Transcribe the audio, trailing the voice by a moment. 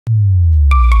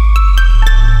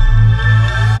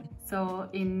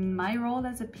my role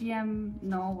as a PM,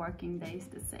 no working day is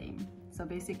the same. So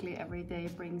basically every day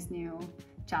brings new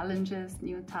challenges,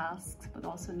 new tasks, but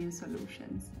also new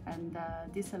solutions. And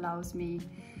this allows me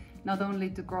not only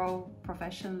to grow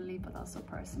professionally, but also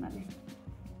personally.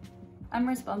 I'm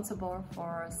responsible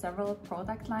for several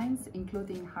product lines,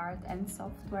 including hard and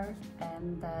software,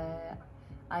 and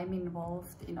I'm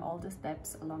involved in all the steps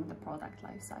along the product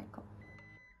life cycle.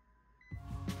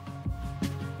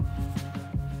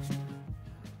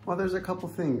 Well, there's a couple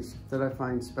things that I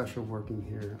find special working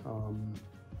here.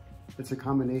 It's a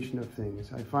combination of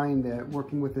things. I find that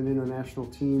working with an international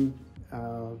team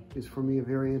is for me a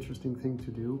very interesting thing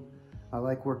to do. I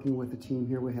like working with the team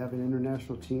here. We have an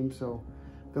international team, so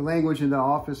the language in the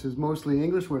office is mostly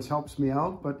English, which helps me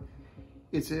out, but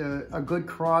it's a good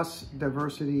cross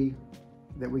diversity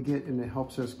that we get, and it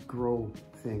helps us grow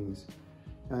things.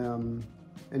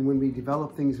 And when we develop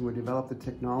things and we develop the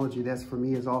technology, that's for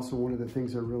me is also one of the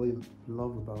things I really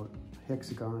love about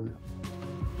Hexagon.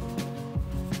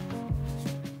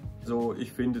 Also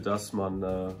ich finde, dass man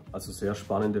also sehr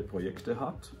spannende Projekte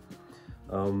hat,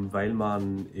 weil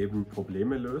man eben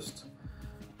Probleme löst.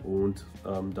 Und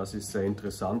das ist sehr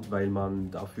interessant, weil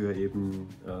man dafür eben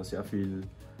sehr viel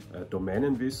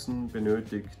Domänenwissen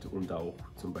benötigt und auch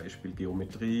zum Beispiel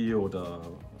Geometrie oder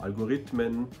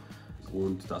Algorithmen.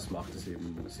 Und das macht es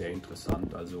eben sehr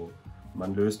interessant. Also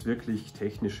man löst wirklich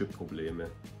technische Probleme.